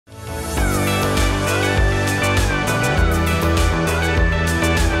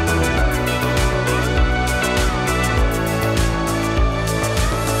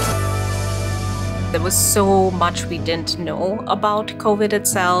was so much we didn't know about COVID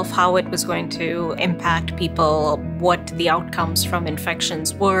itself, how it was going to impact people, what the outcomes from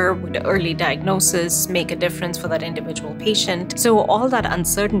infections were, would early diagnosis make a difference for that individual patient. So all that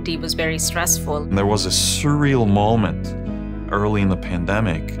uncertainty was very stressful. There was a surreal moment early in the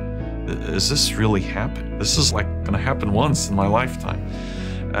pandemic. Is this really happening? This is like going to happen once in my lifetime.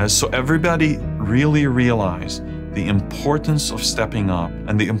 So everybody really realized the importance of stepping up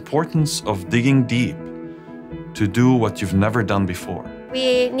and the importance of digging deep to do what you've never done before.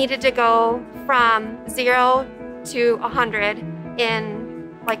 We needed to go from 0 to 100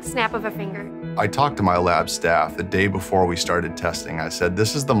 in like snap of a finger. I talked to my lab staff the day before we started testing. I said,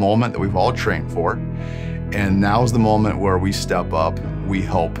 this is the moment that we've all trained for, and now's the moment where we step up, we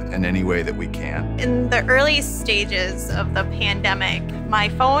help in any way that we can. In the early stages of the pandemic, my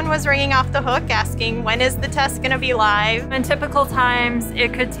phone was ringing off the hook asking, when is the test gonna be live? In typical times,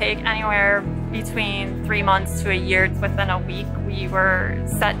 it could take anywhere between 3 months to a year. Within a week, we were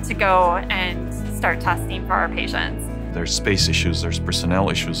set to go and start testing for our patients. There's space issues, there's personnel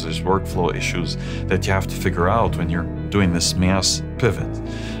issues, there's workflow issues that you have to figure out when you're doing this mass pivot.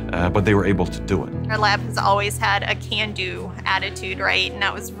 But they were able to do it. Our lab has always had a can-do attitude, right? And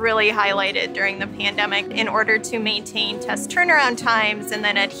that was really highlighted during the pandemic. In order to maintain test turnaround times and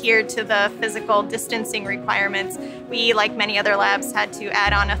then adhere to the physical distancing requirements, we, like many other labs, had to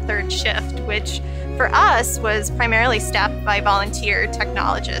add on a third shift, which for us was primarily staffed by volunteer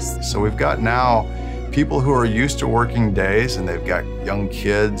technologists. So we've got now people who are used to working days, and they've got young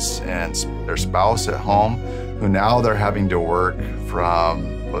kids and their spouse at home, who now they're having to work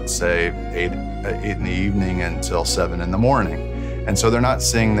from, let's say, 8 in the evening until 7 in the morning. And so they're not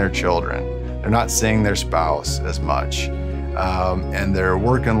seeing their children. They're not seeing their spouse as much. And they're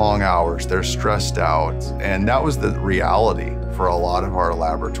working long hours, they're stressed out. And that was the reality for a lot of our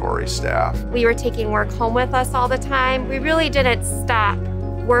laboratory staff. We were taking work home with us all the time. We really didn't stop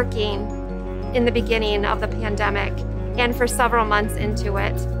working in the beginning of the pandemic, and for several months into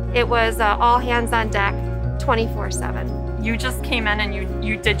it. It was all hands on deck, 24/7. You just came in and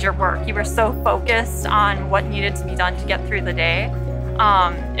you did your work. You were so focused on what needed to be done to get through the day.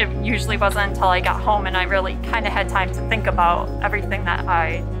 It usually wasn't until I got home and I really kind of had time to think about everything that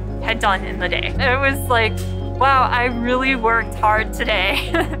I had done in the day. It was like, wow, I really worked hard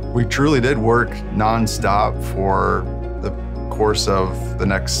today. We truly did work nonstop for the course of the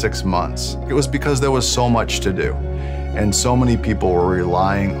next 6 months. It was because there was so much to do, and so many people were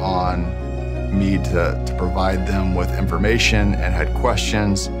relying on me to provide them with information and had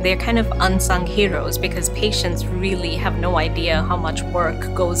questions. They're kind of unsung heroes because patients really have no idea how much work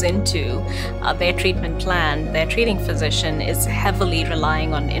goes into their treatment plan. Their treating physician is heavily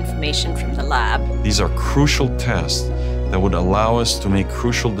relying on information from the lab. These are crucial tests that would allow us to make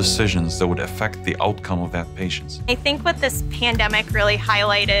crucial decisions that would affect the outcome of that patient. I think what this pandemic really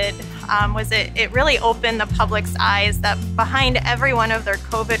highlighted was it really opened the public's eyes that behind every one of their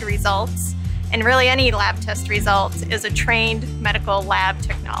COVID results, and really any lab test results, is a trained medical lab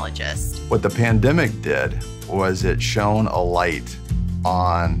technologist. What the pandemic did was it shone a light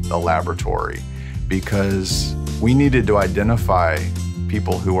on the laboratory, because we needed to identify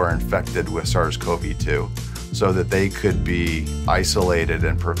people who are infected with SARS-CoV-2 so that they could be isolated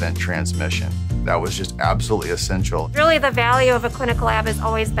and prevent transmission. That was just absolutely essential. Really, the value of a clinical lab has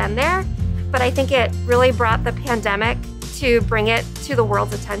always been there, but I think it really brought the pandemic to bring it to the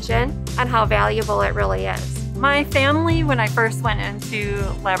world's attention and how valuable it really is. My family, when I first went into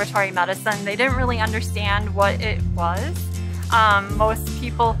laboratory medicine, they didn't really understand what it was. Most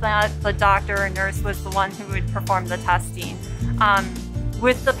people thought the doctor or nurse was the one who would perform the testing.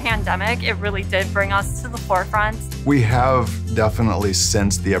 With the pandemic, it really did bring us to the forefront. We have definitely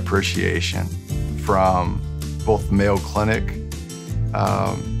sensed the appreciation from both the Mayo Clinic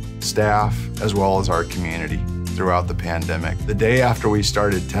staff as well as our community throughout the pandemic. The day after we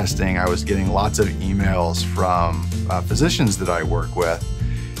started testing, I was getting lots of emails from physicians that I work with.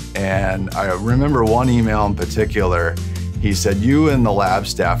 And I remember one email in particular. He said, "You and the lab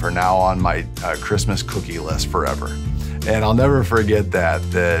staff are now on my Christmas cookie list forever." And I'll never forget that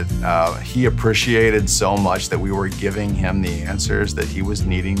he appreciated so much that we were giving him the answers that he was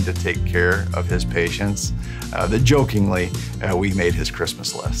needing to take care of his patients, that jokingly, we made his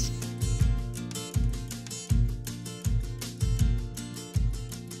Christmas list.